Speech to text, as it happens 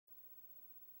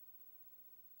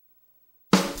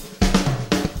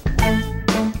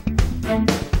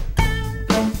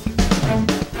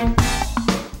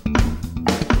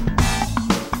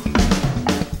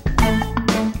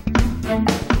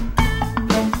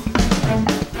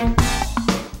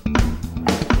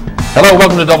Hello,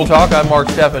 welcome to Double Talk. I'm Mark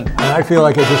Steffen. And I feel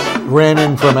like I just ran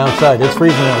in from outside. It's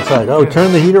freezing outside. Oh,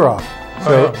 turn the heater off.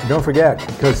 So don't forget,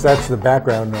 because that's the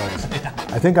background noise.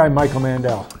 I think I'm Michael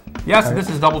Mandel. Yes, this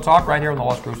is Double Talk right here on the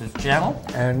Lost Cruises channel.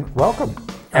 And welcome.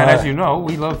 And as you know,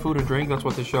 we love food and drink. That's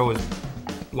what this show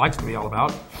likes to be all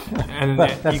about. And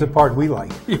that's the part we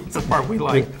like. It's the part we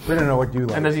like. We don't know what you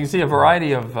like. And as you can see, a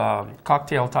variety of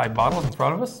cocktail-type bottles in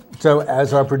front of us. So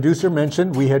as our producer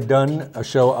mentioned, we had done a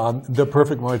show on the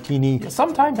Perfect Martini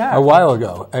some time back. A while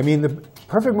ago. I mean, the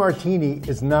Perfect Martini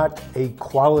is not a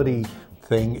quality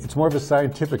thing. It's more of a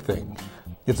scientific thing.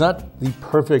 It's not the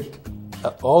perfect,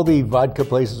 all the vodka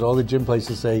places, all the gin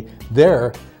places say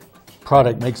their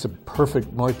product makes a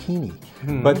perfect martini.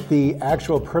 But the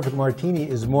actual perfect martini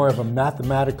is more of a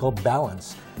mathematical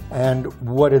balance. And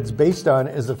what it's based on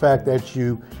is the fact that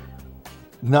you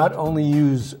not only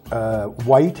use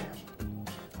white,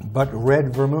 but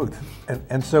red vermouth.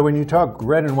 And so when you talk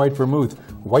red and white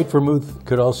vermouth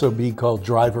could also be called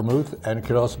dry vermouth, and it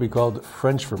could also be called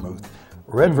French vermouth.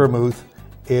 Red vermouth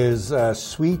is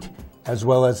sweet as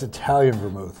well as Italian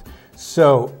vermouth.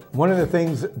 So one of the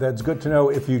things that's good to know,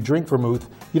 if you drink vermouth,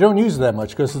 you don't use it that much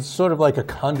because it's sort of like a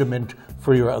condiment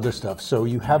for your other stuff. So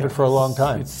you have it for a long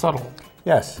time. It's subtle.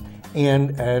 Yes,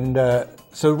 and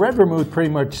so red vermouth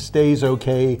pretty much stays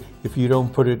okay if you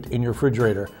don't put it in your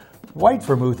refrigerator. White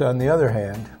vermouth, on the other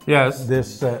hand, yes,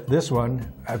 this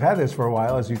one, I've had this for a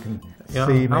while, as you can see.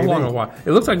 Maybe. How long a while?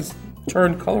 It looks like it's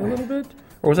turned color a little bit.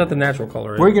 Or was that the natural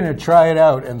color? We're going to try it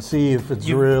out and see if it's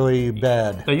really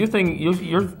bad. Now you're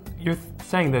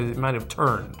saying that it might have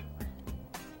turned.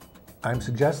 I'm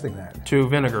suggesting that. To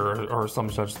vinegar or some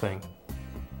such thing.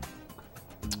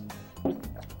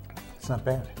 It's not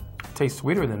bad. It tastes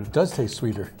sweeter than. It does taste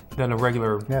sweeter than a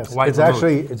regular white it's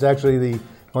vermouth. It's actually the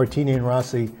Martini and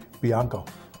Rossi Bianco.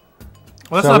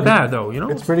 Well, that's not bad though, you know.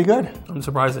 It's pretty good. I'm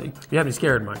surprised that you had me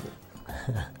scared, Michael.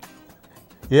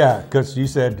 Yeah, because you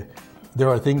said there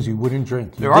are things you wouldn't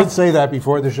drink. You did say that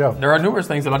before the show. There are numerous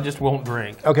things that I just won't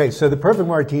drink. Okay, so the Perfect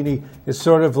Martini is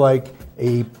sort of like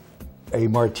a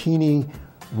martini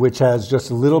which has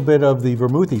just a little bit of the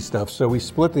vermouthy stuff. So we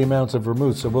split the amounts of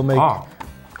vermouth. So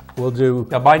we'll do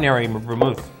a binary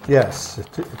vermouth. Yes,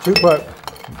 two-part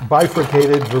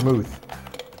bifurcated vermouth.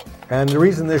 And the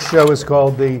reason this show is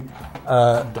called the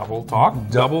Double Talk,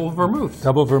 Double Vermouth.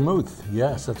 Double Vermouth,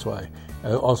 yes, that's why.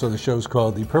 Also, the show's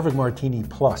called the Perfect Martini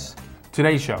Plus.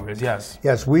 Today's show is, yes.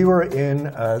 Yes, we were in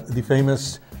the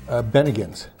famous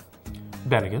Bennigan's.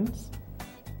 Bennigan's?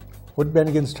 What did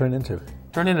Bennigan's turn into?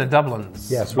 Turned into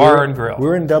Dublin's Bar and Grill. We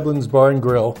were in Dublin's Bar and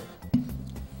Grill.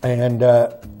 And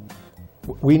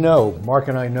we know, Mark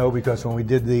and I know, because when we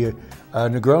did the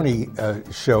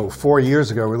Negroni show 4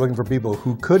 years ago, we were looking for people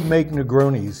who could make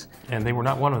Negronis. And they were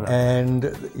not one of them.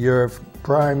 And your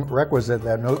prime requisite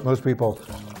that most people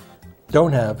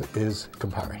don't have is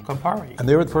Campari. Campari. And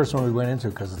they were the first one we went into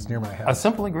because it's near my house. A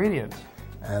simple ingredient.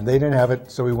 And they didn't have it,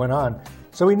 so we went on.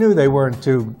 So we knew they weren't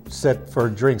too set for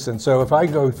drinks. And so if I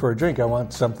go for a drink, I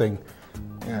want something,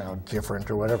 you know,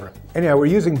 different or whatever. Anyhow, we're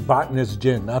using Botanist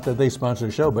Gin. Not that they sponsor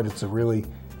the show, but it's a really,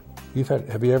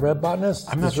 have you ever had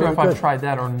Botanist? I'm not sure if I've tried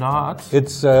that or not.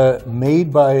 It's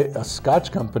made by a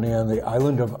Scotch company on the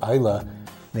island of Islay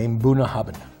named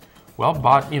Bunnahabhain. Well,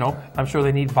 I'm sure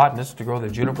they need botanists to grow the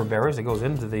juniper berries that goes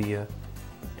into the,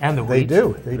 and the wheat.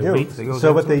 They do.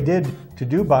 So what they did to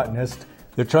do Botanist,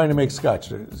 they're trying to make Scotch.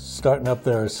 They're starting up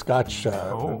their Scotch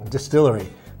distillery.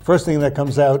 First thing that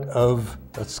comes out of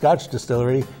a Scotch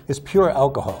distillery is pure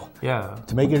alcohol. Yeah.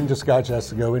 To make it into Scotch, it has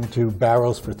to go into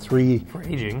barrels for 3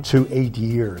 to 8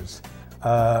 years.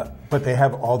 But they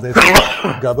have all this.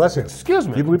 God bless you. Excuse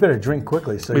me. We better drink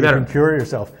quickly so you can cure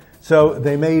yourself. So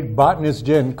they made Botanist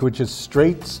Gin, which is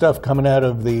straight stuff coming out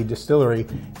of the distillery,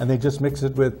 and they just mix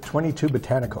it with 22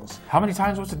 botanicals. How many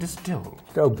times was it distilled?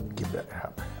 Oh, give that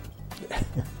up.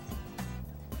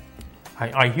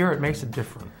 I hear it makes a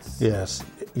difference. Yes,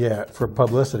 yeah, for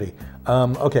publicity.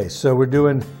 Okay, so we're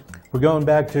going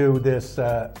back to this.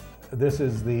 This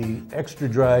is the extra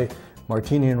dry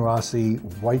Martini and Rossi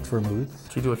white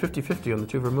vermouth. So you do a 50-50 on the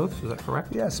two vermouths, is that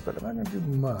correct? Yes, but I'm not going to do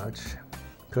much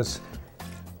because,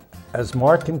 as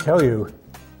Mark can tell you,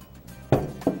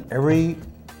 every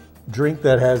drink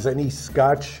that has any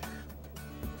Scotch,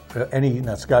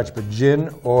 not Scotch, but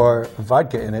gin or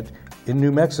vodka in it, in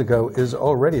New Mexico is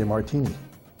already a martini.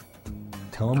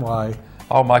 Tell them why.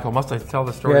 Oh, Michael, must I tell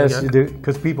the story again? Yes, you do,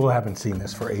 because people haven't seen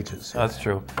this for ages. That's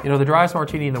true. You know, the driest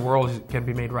martini in the world can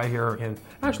be made right here, and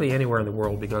actually anywhere in the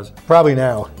world, because probably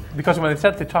now. Because when they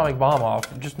set the atomic bomb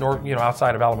off, just north,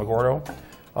 outside of Alamogordo,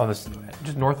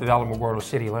 just north of Alamogordo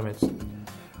city limits,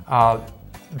 the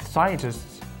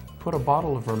scientists put a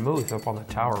bottle of vermouth up on the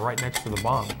tower right next to the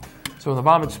bomb. So when the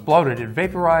bomb exploded, it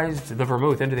vaporized the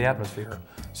vermouth into the atmosphere.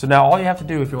 So now all you have to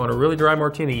do if you want a really dry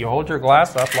martini, you hold your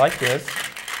glass up like this.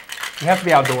 You have to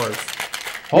be outdoors.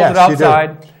 Hold it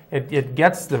outside. It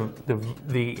gets the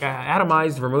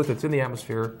atomized vermouth that's in the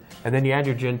atmosphere, and then you add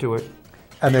your gin to it.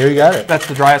 And there you got it. That's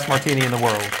the driest martini in the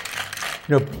world.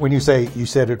 You know, when you say you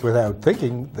said it without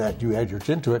thinking that you add your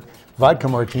gin to it, vodka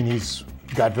martinis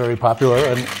got very popular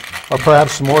and are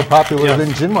perhaps more popular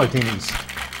than gin martinis.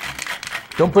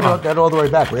 Don't put that all the way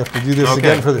back. We have to do this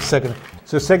again for the second.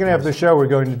 So second half of the show, we're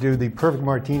going to do the perfect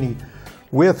martini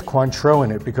with Cointreau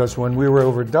in it, because when we were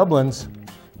over at Dublin's,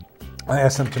 I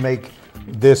asked them to make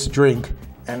this drink,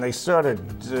 and they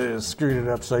started screwed it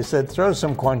up. So I said, throw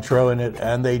some Cointreau in it,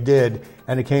 and they did,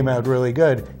 and it came out really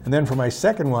good. And then for my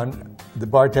second one, the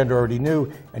bartender already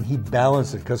knew, and he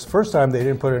balanced it, because first time they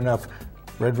didn't put enough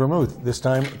red vermouth. This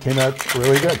time it came out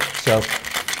really good. So,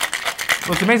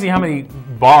 well, it's amazing how many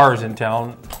bars in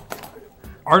town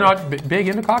are not big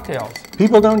into cocktails.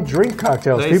 People don't drink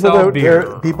cocktails. They sell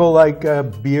beer. People like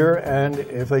beer, and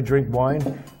if they drink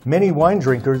wine, many wine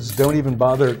drinkers don't even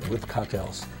bother with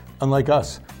cocktails. Unlike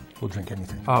us, we'll drink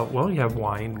anything. Well, you have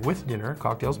wine with dinner,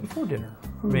 cocktails before dinner,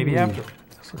 maybe after.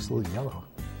 This looks a little yellow.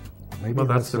 Maybe Well,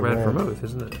 that's the red vermouth,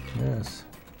 isn't it? Yes.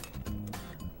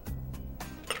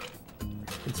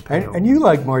 It's pale. And you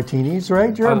like martinis,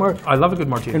 right? I love a good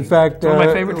martini. In fact, one of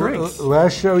my favorite drinks.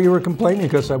 Last show you were complaining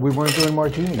because we weren't doing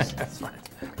martinis. That's right.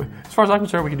 As far as I'm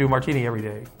concerned, we can do martini every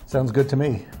day. Sounds good to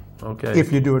me. Okay.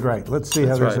 If you do it right. Let's see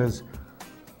how this is.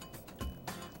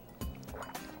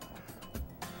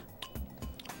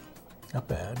 Not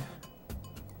bad.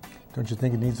 Don't you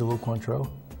think it needs a little Cointreau?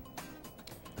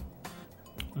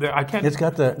 I can't. It's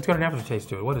got an aftertaste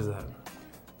to it. What is that?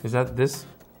 Is that this?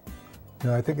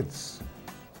 No, I think it's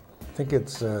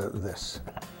this.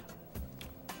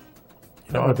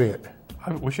 That would be it.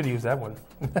 We should use that one.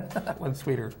 That one's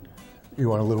sweeter. You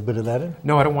want a little bit of that in?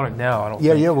 No, I don't want it now. I don't.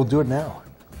 Yeah, we'll do it now.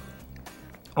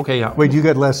 Okay, yeah. Wait, you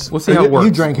got less. We'll see how it works.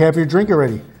 You drank half your drink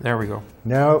already. There we go.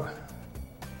 Now,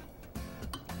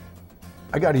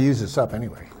 I got to use this up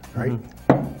anyway, right?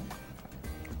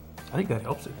 I think that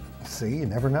helps it. See, you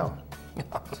never know.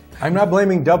 I'm not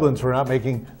blaming Dublin's for not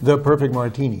making the perfect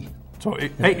martini. So,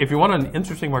 hey, if you want an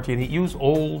interesting martini, use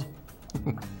old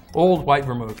white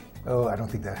vermouth. Oh, I don't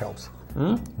think that helps.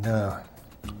 No.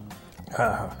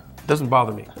 Doesn't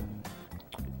bother me.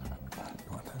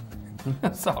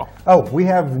 So. Oh,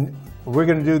 we're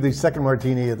going to do the second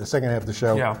martini at the second half of the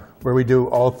show, where we do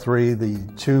all three, the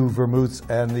two vermouths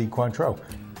and the Cointreau.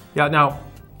 Yeah, now,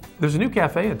 there's a new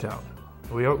cafe in town.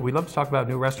 We love to talk about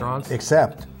new restaurants.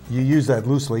 Except, you use that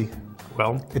loosely.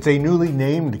 Well, it's a newly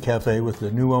named cafe with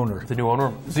the new owner. The new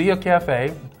owner, Zia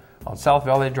Cafe on South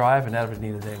Valley Drive in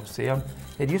Avenida de Lucia.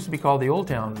 It used to be called the Old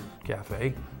Town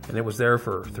Cafe, and it was there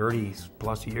for 30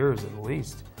 plus years at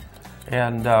least.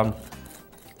 And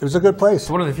it was a good place. It's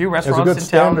one of the few restaurants in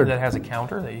town that has a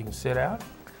counter that you can sit at.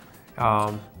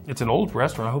 It's an old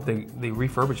restaurant. I hope they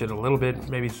refurbish it a little bit,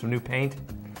 maybe some new paint.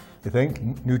 You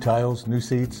think? New tiles, new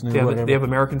seats, new whatever. They have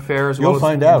American fare as well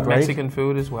as Mexican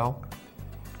food as well.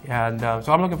 And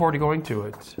so I'm looking forward to going to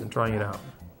it and trying it out.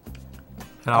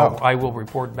 And I will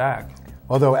report back.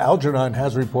 Although Algernon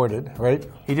has reported, right?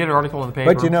 He did an article in the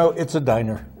paper. But you know, it's a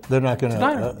diner. They're not going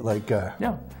to,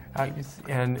 yeah.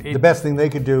 The best thing they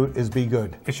could do is be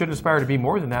good. It should aspire to be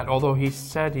more than that, although he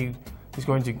said he's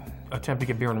going to attempt to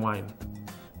get beer and wine.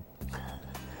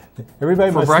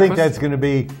 Everybody must think that's going to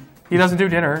be... He doesn't do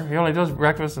dinner. He only does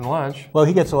breakfast and lunch. Well,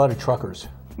 he gets a lot of truckers.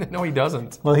 No, he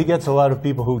doesn't. Well, he gets a lot of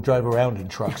people who drive around in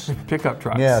trucks. Pickup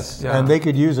trucks. Yes, and they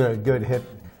could use a good hit.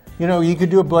 You know, you could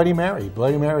do a Bloody Mary.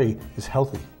 Bloody Mary is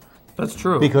healthy. That's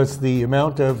true. Because the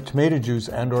amount of tomato juice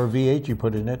and or V8 you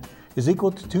put in it is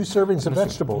equal to 2 servings of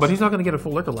vegetables. But he's not going to get a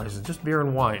full liquor license, just beer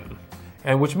and wine.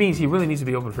 And which means he really needs to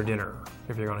be open for dinner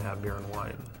if you're going to have beer and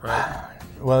wine, right?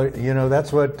 Well, you know,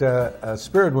 that's what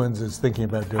Spirit Winds is thinking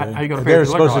about doing. How are you going to pay They're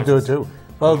supposed to do it too.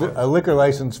 Well, a liquor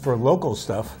license for local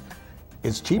stuff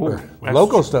is cheaper.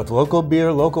 Local stuff, local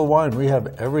beer, local wine. We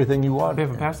have everything you want. They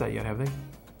haven't passed that yet, have they?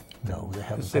 No, they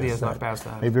haven't. The city has not passed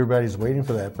that. Maybe everybody's waiting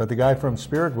for that. But the guy from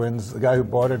Spirit Winds, the guy who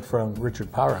bought it from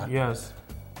Richard Parra, yes,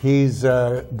 he's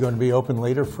going to be open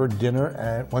later for dinner.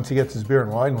 And once he gets his beer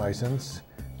and wine license,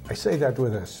 I say that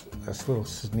with a little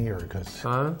sneer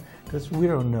because we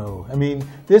don't know. I mean,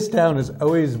 this town has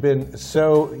always been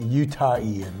so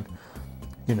Utah-y, and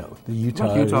you know,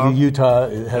 Utah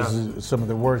has some of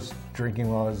the worst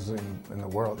drinking laws in the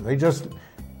world. They just.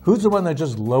 Who's the one that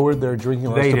just lowered their drinking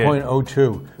laws to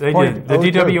 0.02? They did. The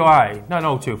DWI. No,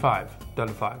 0.25. Done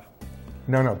to 5.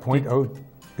 No, 0.0.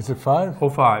 Is it 5? Oh,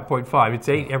 5.5. It's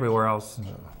 8 everywhere else.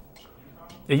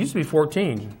 It used to be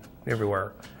 14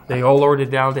 everywhere. They all lowered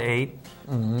it down to 8,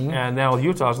 and now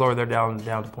Utah's lowered their down to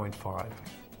 0.5.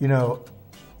 You know,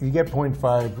 you get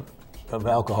 0.5 of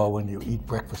alcohol when you eat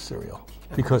breakfast cereal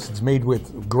because it's made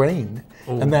with grain,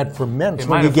 and that ferments.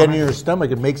 When you get in your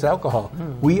stomach, it makes alcohol.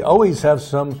 We always have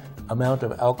some amount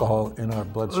of alcohol in our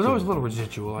bloodstream. There's always a little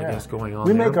residual, I guess, going on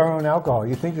We there. make our own alcohol.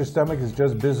 You think your stomach is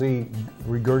just busy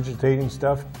regurgitating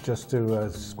stuff just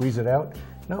to squeeze it out?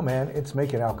 No, man, it's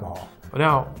making alcohol.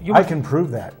 Now, I can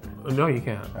prove that. No, you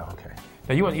can't. Oh, okay.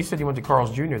 Now, you said you went to Carl's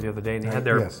Jr. the other day, and they had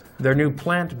their new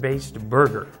plant-based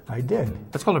burger. I did.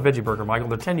 That's called a veggie burger, Michael.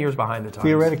 They're 10 years behind the times.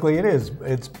 Theoretically, it is.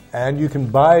 And you can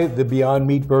buy the Beyond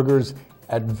Meat burgers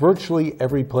at virtually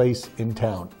every place in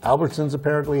town. Albertsons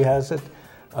apparently has it.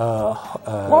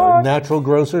 Natural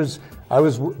Grocers.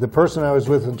 The person I was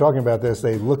with and talking about this,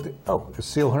 they looked at,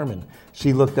 Seal Herman.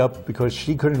 She looked up because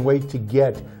she couldn't wait to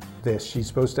get this. She's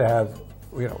supposed to have,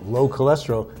 low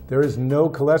cholesterol. There is no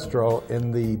cholesterol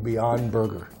in the Beyond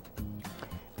Burger.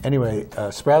 Anyway,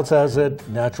 Sprouts has it.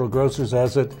 Natural Grocers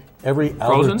has it. Every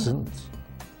Frozen?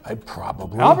 Albertsons.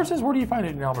 Probably. Albertsons? Where do you find it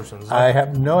in Albertsons? I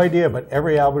have no idea, but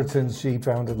every Albertsons she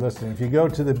found it listed. If you go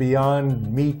to the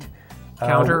Beyond Meat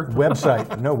counter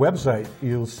website,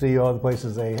 you'll see all the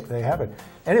places they have it.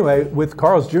 Anyway, with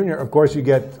Carl's Jr., of course, you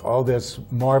get all this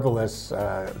marvelous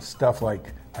stuff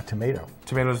like a tomato.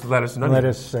 Tomatoes, lettuce, and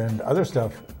lettuce and other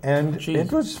stuff. And cheese.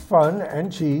 It was fun,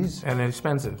 and cheese. And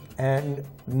expensive. And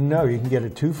no, you can get a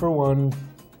 2-for-1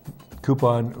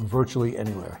 coupon virtually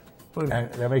anywhere. And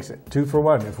that makes it 2 for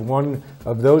 1. If one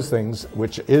of those things,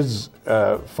 which is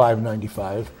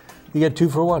 $5.95, you get 2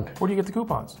 for 1. Where do you get the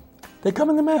coupons? They come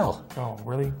in the mail. Oh,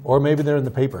 really? Or maybe they're in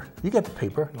the paper. You get the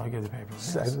paper. I get the paper.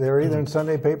 Yes. They're either in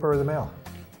Sunday paper or the mail.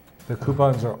 The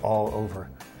coupons are all over.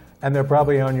 And they're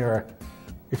probably on your,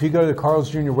 if you go to the Carl's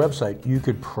Jr. website, you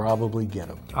could probably get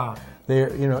them.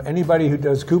 They're, anybody who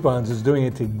does coupons is doing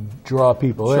it to draw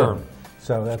people in.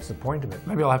 So that's the point of it.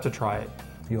 Maybe I'll have to try it.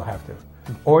 You'll have to.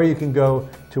 Or you can go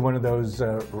to one of those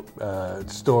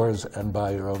stores and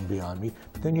buy your own Beyond Meat.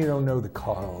 Then you don't know the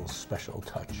Carl's special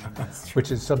touch,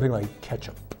 which is something like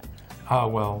ketchup. Oh,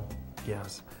 well,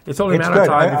 yes. It's only a matter of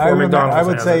time before McDonald's I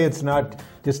would say it's not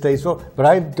distasteful, but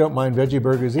I don't mind veggie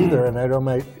burgers either, and I don't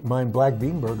mind black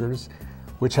bean burgers,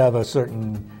 which have a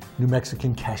certain New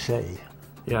Mexican cachet.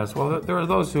 Yes, well, there are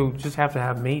those who just have to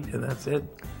have meat, and that's it.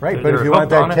 Right, but if you want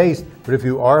that taste, but if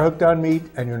you are hooked on meat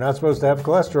and you're not supposed to have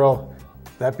cholesterol,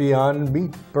 that Beyond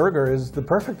Meat burger is the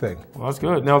perfect thing. Well, that's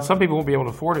good. Now, some people won't be able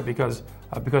to afford it because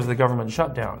of the government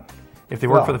shutdown. If they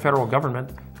work for the federal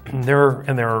government, they're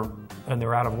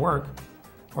out of work,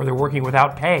 or they're working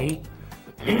without pay.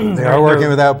 They are working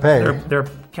without pay. They're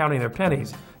counting their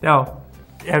pennies. Now,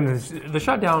 and the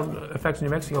shutdown affects New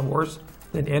Mexico worse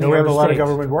than any other state. We have a lot of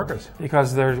government workers.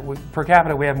 Because per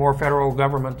capita, we have more federal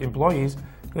government employees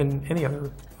than any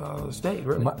other state,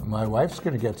 really. My wife's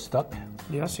going to get stuck.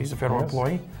 Yes, she's a federal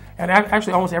employee. And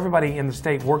actually, almost everybody in the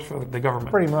state works for the government.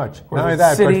 Pretty much. Not only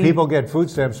that, but people get food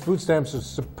stamps. Food stamps are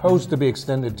supposed to be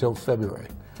extended till February.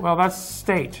 Well, that's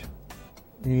state.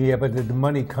 Yeah, but the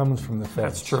money comes from the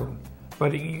feds. That's true.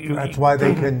 But that's why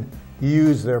they can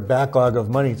use their backlog of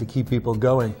money to keep people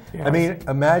going. Yes. I mean,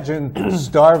 imagine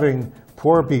starving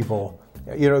poor people.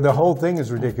 The whole thing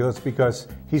is ridiculous because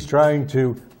he's trying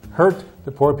to hurt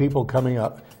the poor people coming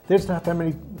up. There's not that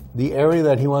many. The area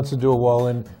that he wants to do a wall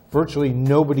in, virtually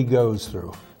nobody goes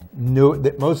through.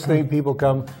 Most people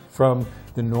come from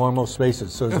the normal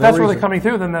spaces. So if that's where they're coming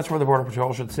through, then that's where the Border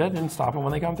Patrol should sit and stop them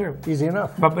when they come through. Easy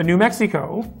enough. But New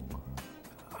Mexico,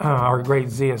 our great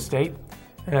Zia state,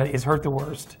 is hurt the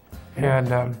worst.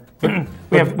 And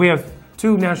we have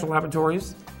 2 national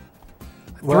laboratories,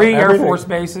 3 Air Force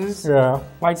bases,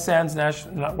 White Sands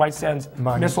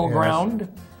Missile Ground.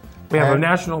 We have a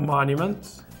national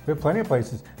monument. We have plenty of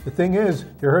places. The thing is,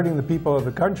 you're hurting the people of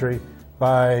the country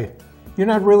you're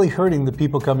not really hurting the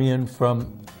people coming in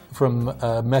from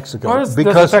Mexico. Well, it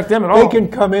doesn't affect them at all.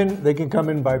 They can come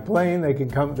in by plane. They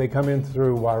come in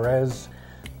through Juarez.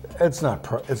 It's not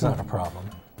a problem.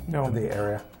 No. In the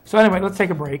area. So anyway, let's take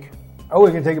a break. Oh,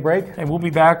 we can take a break? And we'll be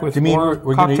back with more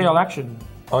cocktail action.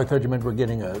 Oh, I thought you meant we're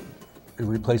getting a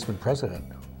replacement president.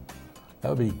 That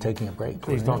would be taking a break.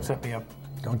 Please don't set me up.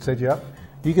 Don't set you up?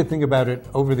 You could think about it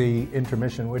over the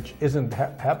intermission, which isn't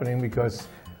happening because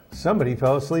somebody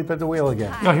fell asleep at the wheel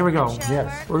again. No, here we go.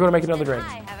 Yes. We're going to make another drink.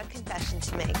 I have a confession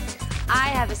to make. I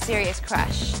have a serious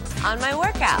crush on my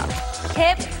workout.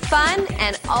 Hip, fun,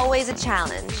 and always a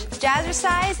challenge.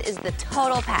 Jazzercise is the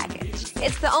total package.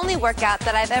 It's the only workout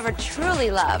that I've ever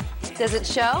truly loved. Does it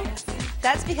show?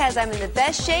 That's because I'm in the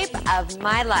best shape of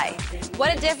my life.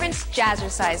 What a difference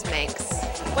Jazzercise makes.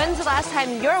 When's the last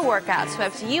time your workout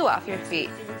swept you off your feet?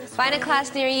 Find a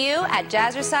class near you at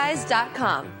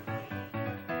jazzercise.com.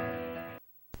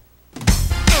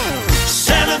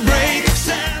 Celebrate,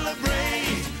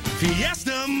 celebrate,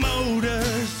 Fiesta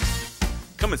Motors.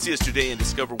 Come and see us today and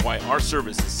discover why our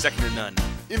service is second to none.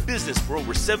 In business for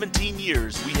over 17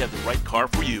 years, we have the right car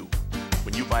for you.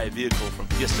 When you buy a vehicle from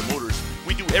Fiesta Motors,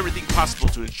 we do everything possible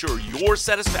to ensure your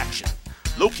satisfaction.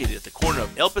 Located at the corner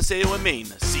of El Paseo and Main.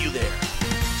 See you there.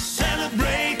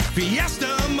 Celebrate,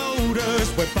 Fiesta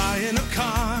Motors, where buying a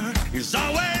car is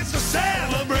always a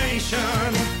celebration.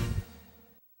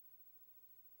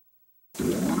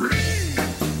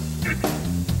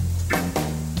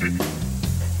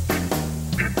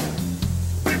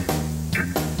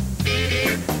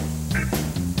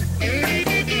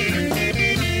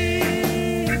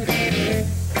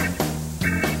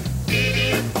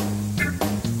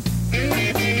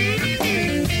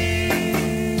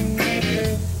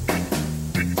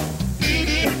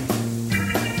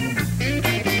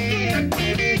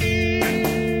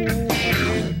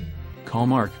 Call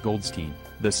Mark Goldstein,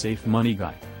 the Safe Money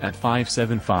Guy, at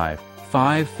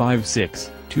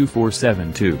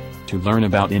 575-556-2472 to learn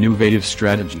about innovative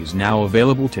strategies now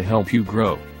available to help you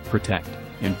grow, protect,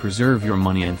 and preserve your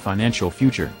money and financial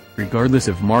future, regardless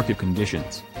of market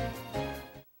conditions.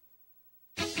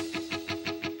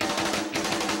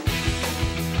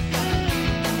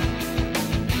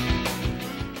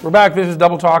 We're back. This is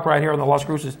Double Talk right here on the Las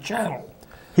Cruces channel.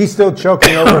 He's still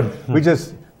choking over.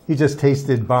 He just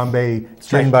tasted Bombay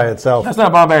gin by itself. That's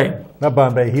not Bombay. Not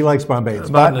Bombay. He likes Bombay. It's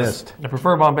botanist. I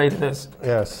prefer Bombay to this.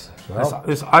 Yes. Well,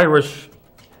 This Irish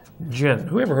gin.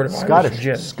 Who ever heard of Scottish Irish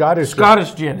gin?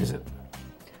 Scottish gin, is it?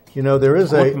 You know, there is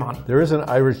Guatemalan. an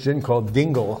Irish gin called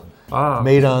Dingle,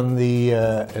 made on the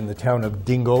in the town of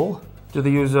Dingle. Do they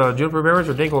use juniper berries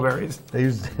or dingleberries? They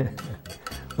use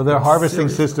well, their harvesting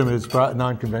system is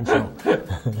non-conventional.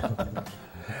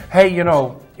 Hey, you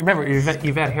know, remember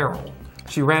Yvette Harrell?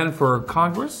 She ran for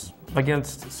Congress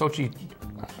against Sochi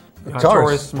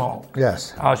Taurus Small.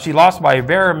 Yes. She lost by a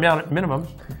bare minimum,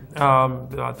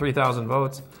 3,000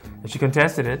 votes, and she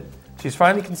contested it. She's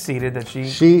finally conceded that she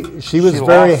was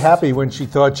very lost. happy when she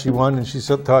thought she won, and she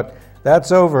thought,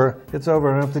 that's over. It's over.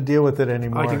 I don't have to deal with it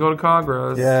anymore. I can go to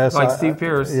Congress, yes, like Steve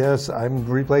Pierce. Yes, I'm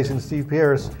replacing Steve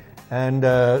Pierce. And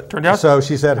Turned out so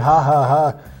she said, ha, ha,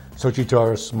 ha, Sochi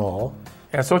Taurus Small.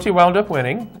 And Sochi wound up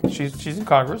winning. She's in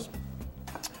Congress.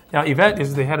 Now, Yvette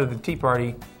is the head of the Tea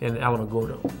Party in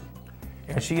Alamogordo.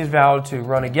 And she has vowed to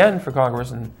run again for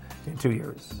Congress in 2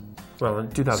 years. Well,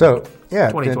 in 2020. So,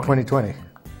 yeah, 2020.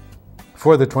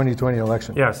 For the 2020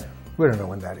 election. Yes. We don't know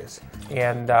when that is.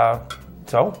 And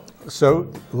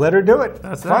so let her do it.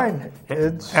 That's fine.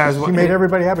 that. She made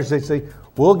everybody happy. They say,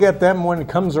 we'll get them when it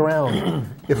comes around.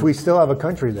 If we still have a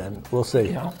country then, we'll see.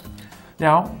 Yeah.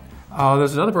 Now,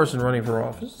 there's another person running for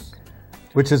office.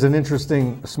 Which is an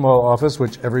interesting small office,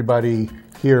 which everybody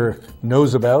here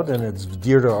knows about, and it's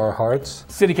dear to our hearts.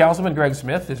 City Councilman Greg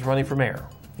Smith is running for mayor.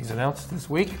 He's announced this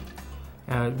week.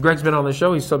 Greg's been on the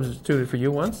show. He's substituted for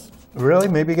you once. Really?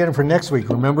 Maybe get him for next week.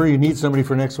 Remember, you need somebody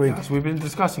for next week. Yes, we've been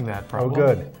discussing that problem. Oh,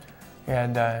 good.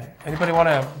 And anybody want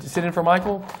to sit in for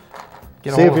Michael?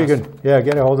 See if you can,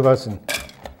 get a hold of us and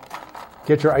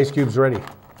get your ice cubes ready.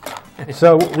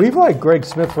 So we've liked Greg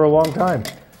Smith for a long time.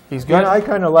 He's good. And I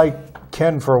kind of like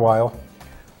Ken for a while.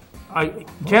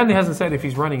 Ken hasn't said if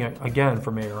he's running again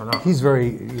for mayor or not. He's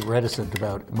very reticent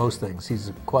about most things. He's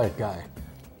a quiet guy.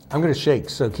 I'm going to shake,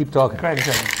 so keep talking. Go ahead a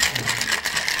second.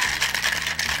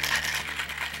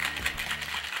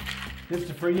 This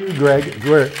is for you, Greg.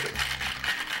 We're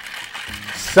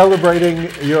celebrating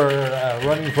your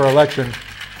running for election,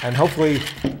 and hopefully,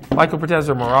 Michael pretends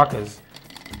they're maracas.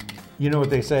 you know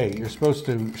what they say. You're supposed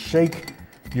to shake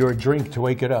your drink to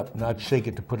wake it up, not shake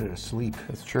it to put it asleep.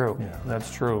 That's true. Yeah.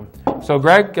 That's true. So,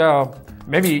 Greg,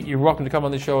 maybe you're welcome to come on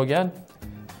the show again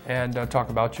and talk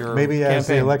about your maybe as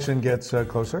the campaign. election gets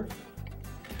closer.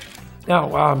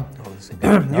 Now, you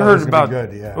heard about.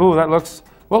 Good, yeah. Ooh, that looks.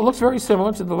 Well, it looks very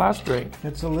similar to the last drink.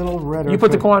 It's a little redder. You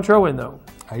put the Cointreau in, though.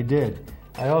 I did.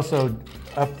 I also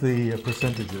upped the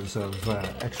percentages of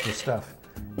extra stuff.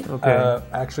 Okay.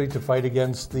 Actually, to fight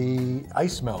against the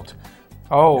ice melt.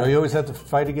 Oh. You know, you always have to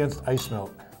fight against ice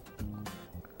melt.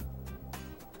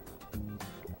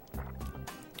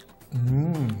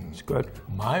 It's good.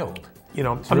 Mild. You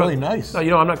know, It's really nice. No, you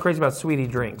know, I'm not crazy about sweetie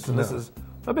drinks, and this is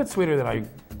a bit sweeter than I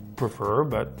prefer,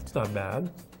 but it's not bad.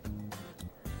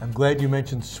 I'm glad you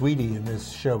mentioned sweetie in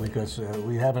this show because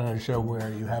we haven't had a show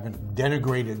where you haven't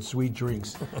denigrated sweet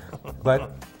drinks.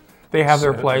 But They have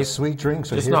their place. Sweet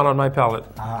drinks are Just here. not on my palate,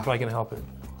 if I can help it.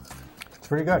 It's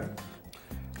pretty good.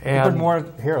 And Put more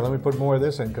here. Let me put more of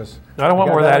this in because I don't want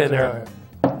more of that in there.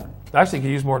 I actually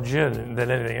could use more gin than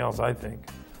anything else, I think.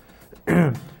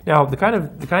 Now, the kind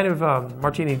of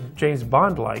martini James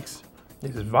Bond likes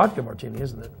is vodka martini,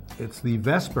 isn't it? It's the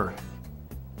Vesper.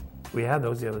 We had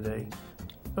those the other day,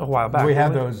 a while back. We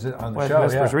had didn't those on the We had show.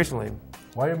 Vespers Yeah. recently.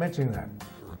 Why are you mentioning that?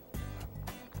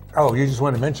 Oh, you just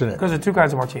want to mention it. Because there are two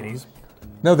kinds of martinis,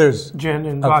 No, there's gin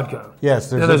and vodka. yes.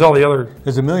 Then there's all the other.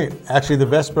 There's a million. Actually, the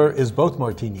Vesper is both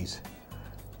martinis.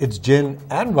 It's gin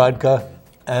and vodka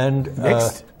and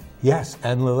Mixed? Yes,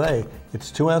 and Lillet.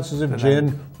 It's 2 ounces of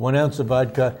gin, 1 ounce of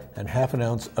vodka, and half an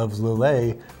ounce of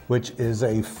Lillet, which is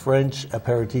a French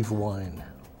aperitif wine.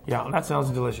 Yeah, that sounds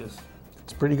delicious.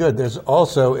 It's pretty good. There's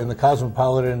also in the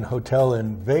Cosmopolitan Hotel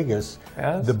in Vegas,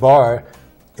 Yes? the bar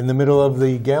in the middle of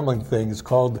the gambling thing is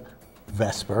called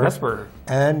Vesper. Vesper.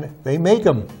 And they make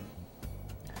them.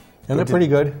 And they're pretty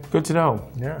good. Good to know.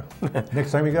 Yeah.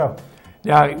 Next time you go.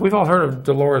 Yeah, we've all heard of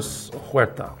Dolores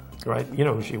Huerta, right? You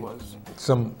know who she was.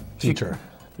 Some teacher.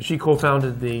 She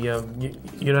co-founded the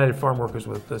United Farm Workers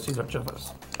with Cesar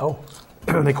Chavez. Oh.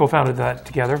 They co-founded that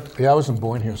together. Yeah, I wasn't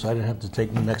born here, so I didn't have to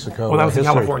take New Mexico. Well, that was in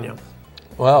history. California.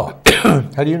 Wow.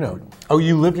 How do you know? Oh,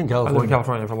 you lived in I California. lived in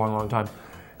California for a long, long time.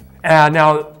 And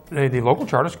now the local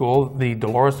charter school, the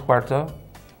Dolores Huerta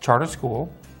Charter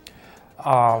School,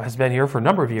 has been here for a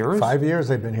number of years. 5 years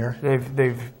they've been here.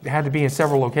 They've had to be in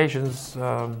several locations.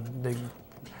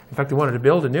 In fact, they wanted to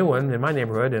build a new one in my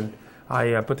neighborhood, and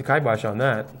I put the kibosh on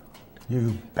that.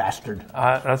 You bastard.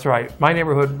 That's right. My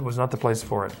neighborhood was not the place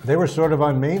for it. They were sort of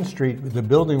on Main Street. The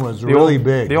building was really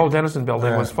big. The old Dennison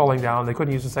building Yeah. was falling down. They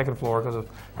couldn't use the second floor because of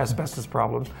asbestos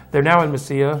problems. They're now in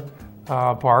Mesilla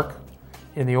Park,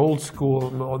 in the old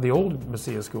school, the old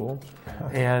Mesilla school,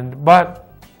 but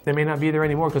they may not be there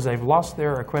anymore because they've lost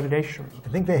their accreditation. I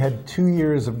think they had 2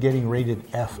 years of getting rated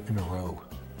F in a row.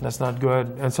 That's not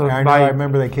good. And so I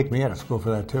remember they kicked me out of school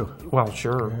for that too. Well,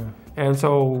 sure. Yeah. And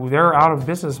so they're out of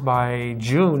business by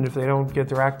June if they don't get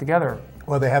their act together.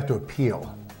 Well, they have to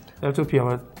appeal. They have to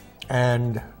appeal it.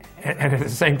 And at the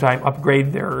same time,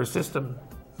 upgrade their system.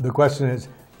 the question is,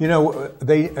 you know,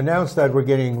 they announced that we're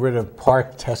getting rid of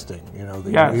park testing, you know,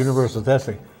 the Yes. universal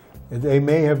testing. They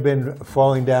may have been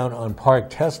falling down on park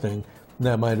testing.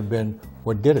 That might have been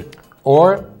what did it.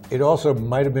 Or it also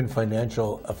might have been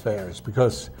financial affairs,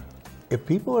 because if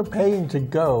people are paying to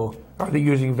go, Are they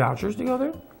using vouchers to go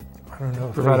there? I don't know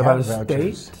if they Provided by have the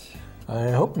vouchers. state?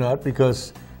 I hope not,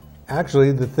 because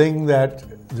actually the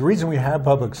reason we have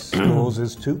public schools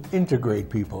is to integrate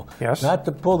people. Yes. Not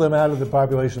to pull them out of the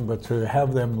population, but to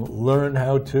have them learn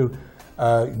how to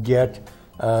get,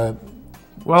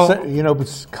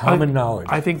 common knowledge.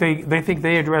 I think they think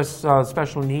they address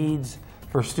special needs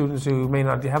for students who may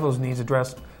not have those needs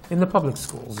addressed in the public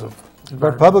schools.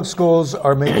 But public schools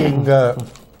are making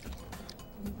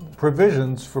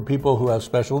provisions for people who have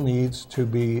special needs to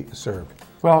be served.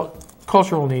 Well,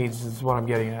 cultural needs is what I'm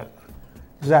getting at.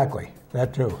 Exactly,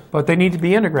 that too. But they need to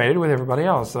be integrated with everybody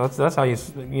else. So that's how you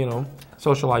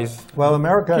socialize. Well,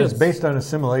 America is Kids. based on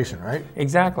assimilation, right?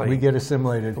 Exactly. We get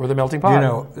assimilated. We're the melting pot. You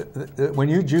know, when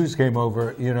you Jews came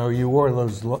over, you know, you wore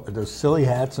those silly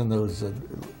hats and those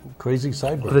crazy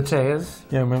sideburns. The Teas,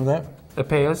 Yeah, remember that? the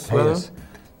Payas. Tejas.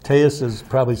 Tejas is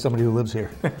probably somebody who lives here.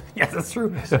 Yes, that's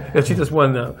true. She just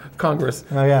won Congress.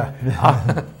 Oh, yeah.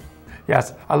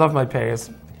 Yes, I love my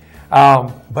Payas.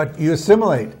 But you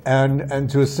assimilate, and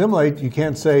to assimilate, you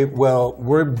can't say, well,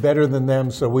 we're better than them,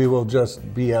 so we will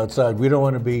just be outside. We don't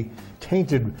want to be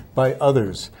tainted by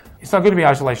others. It's not good to be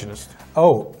isolationist.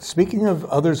 Oh, speaking of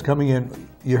others coming in,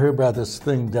 you heard about this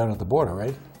thing down at the border,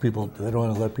 right? People, they don't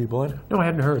want to let people in. No, I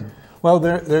hadn't heard. Well,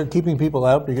 they're keeping people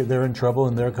out because they're in trouble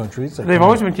in their countries. They've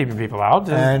always been keeping people out.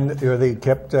 And they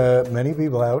kept many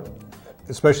people out,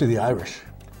 especially the Irish.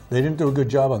 They didn't do a good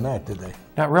job on that, did they?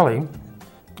 Not really.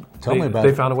 Tell me about They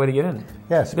it. found a way to get in.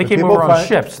 Yes, They but came people over on find-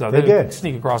 ships, though. They didn't did.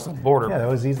 sneak across the border. Yeah, that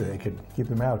was easy. They could keep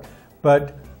them out.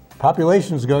 But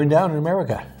population is going down in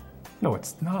America. No,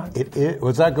 it's not. Well,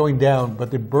 it's not going down, but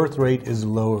the birth rate is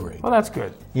lowering. Well, that's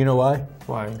good. You know why?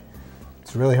 Why?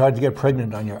 It's really hard to get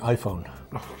pregnant on your iPhone.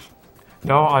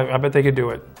 No, I bet they could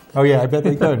do it. Oh, yeah, I bet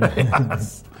they could.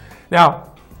 Yes.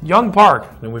 Now, Young Park,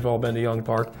 and we've all been to Young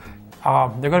Park,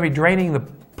 they're going to be draining the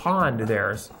pond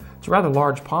there. It's a rather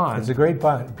large pond. It's a great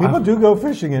pond. People do go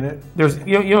fishing in it. There's,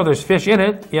 there's fish in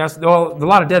it. Yes, well, a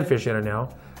lot of dead fish in it now.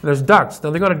 And there's ducks.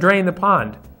 Now they're going to drain the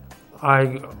pond.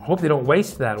 I hope they don't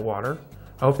waste that water.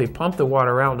 I hope they pump the water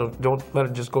around. Don't let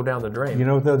it just go down the drain. You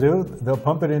know what they'll do? They'll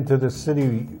pump it into the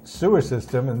city sewer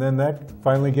system, and then that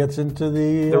finally gets into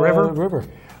the river? river.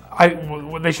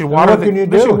 They should water.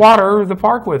 They should water the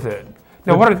park with it.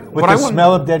 Now, with the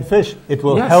smell of dead fish, it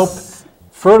will help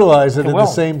fertilize it at the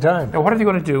same time. Now, what are they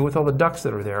going to do with all the ducks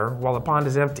that are there while the pond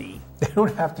is empty? They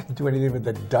don't have to do anything with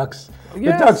the ducks.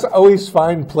 Yes. The ducks always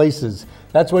find places.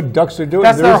 That's what ducks are doing.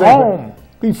 That's their home.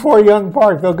 Before Young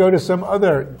Park, they'll go to some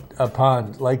other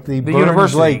pond, like the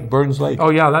Burns Lake. Burns Lake. Oh,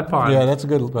 yeah, that pond. Yeah, that's a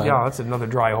good pond. Yeah, that's another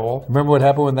dry hole. Remember what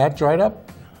happened when that dried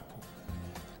up?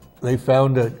 They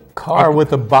found a car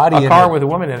with a body in it. A car with a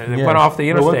woman in it. It went off the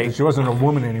interstate. She wasn't a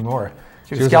woman anymore.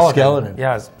 She was a skeleton.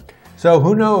 Yes. So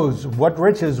who knows what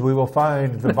riches we will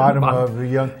find at the bottom of the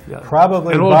Young... Yeah.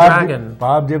 Probably an old dragon.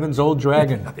 Bob Divins' old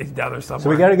dragon. It's down there somewhere. So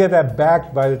we got to get that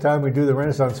back by the time we do the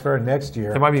Renaissance Fair next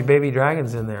year. There might be baby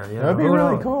dragons in there. That'd be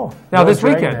really cool. Now this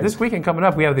weekend coming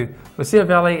up, we have the Lucia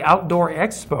Valley Outdoor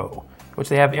Expo, which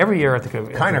they have every year at the...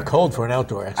 Kind of cold for an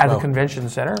outdoor expo. At the convention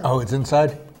center. Oh, it's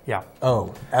inside? Yeah.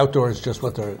 Oh, outdoor is just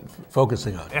what they're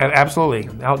focusing on. Absolutely.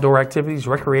 Outdoor activities,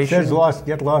 recreation. It says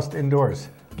get lost indoors.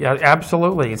 Yeah,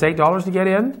 absolutely. It's $8 to get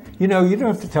in. You know, you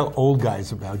don't have to tell old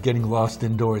guys about getting lost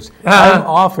indoors. I'm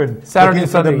often looking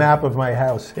for the map of my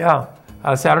house. Yeah.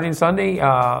 Saturday and Sunday.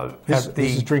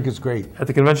 This drink is great. At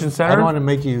the convention center. I don't want to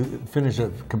make you finish a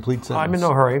complete sentence. I'm in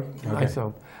no hurry. Okay.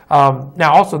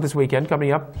 Now, also this weekend,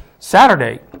 coming up,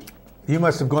 Saturday. You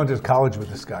must have gone to college with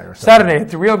this guy or something. Saturday at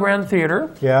the Rio Grande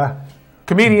Theater. Yeah.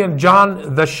 Comedian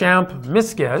John the Champ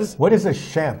Misquez. What is a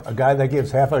champ? A guy that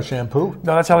gives half a shampoo?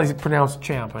 No, that's how he's pronounced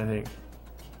champ, I think.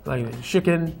 Like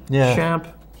chicken, champ,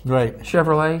 right?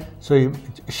 Chevrolet. So you,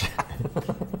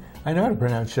 I know how to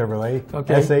pronounce Chevrolet.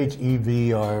 Okay.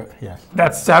 S-H-E-V-R, yes.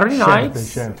 That's Saturday night,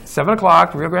 7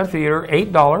 o'clock, Rio Grande Theater,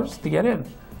 $8 to get in.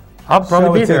 I'll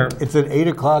probably be there. It's at 8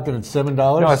 o'clock and it's $7?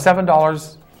 No, it's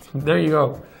 $7. There you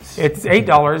go. It's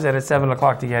 $8 and it's 7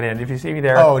 o'clock to get in. If you see me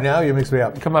there, oh, now you mix me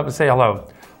up. Come up and say hello.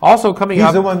 Also coming up,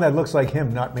 he's the one that looks like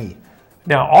him, not me.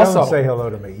 Now, also don't say hello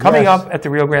to me. Coming up at the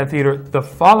Rio Grande Theater the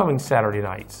following Saturday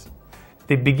nights.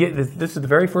 This is the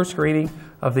very first screening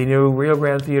of the new Rio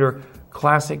Grande Theater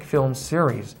Classic Film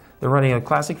Series. They're running a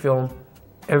classic film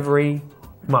every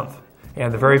month.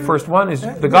 And the very first one is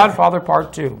The Godfather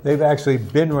Part 2. They've actually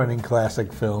been running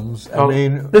classic films. I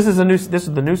mean, this is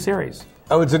the new series.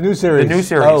 Oh, it's a new series. The new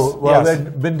series. Oh, well,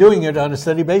 they've been doing it on a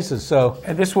steady basis. So,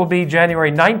 and this will be January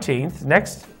 19th,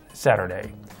 next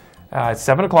Saturday, at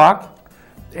 7 o'clock.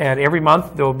 And every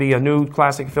month there will be a new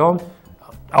classic film.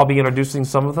 I'll be introducing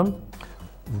some of them.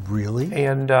 Really?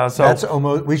 And so that's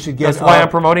almost. We should get. That's why I'm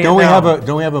promoting it now.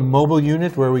 Don't we have a mobile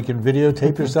unit where we can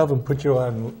videotape yourself and put you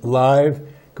on live?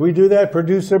 Can we do that,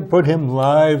 producer? Put him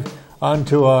live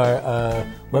onto our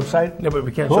website? No, but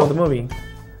we can't show the movie.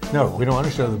 No, we don't want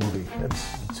to show the movie.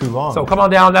 That's too long. So come on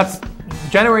down. That's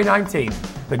January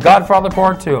 19th. The Godfather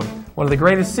Part 2. One of the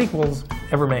greatest sequels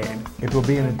ever made. It will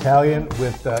be in Italian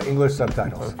with English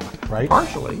subtitles, right?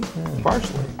 Partially.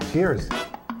 Partially. Cheers.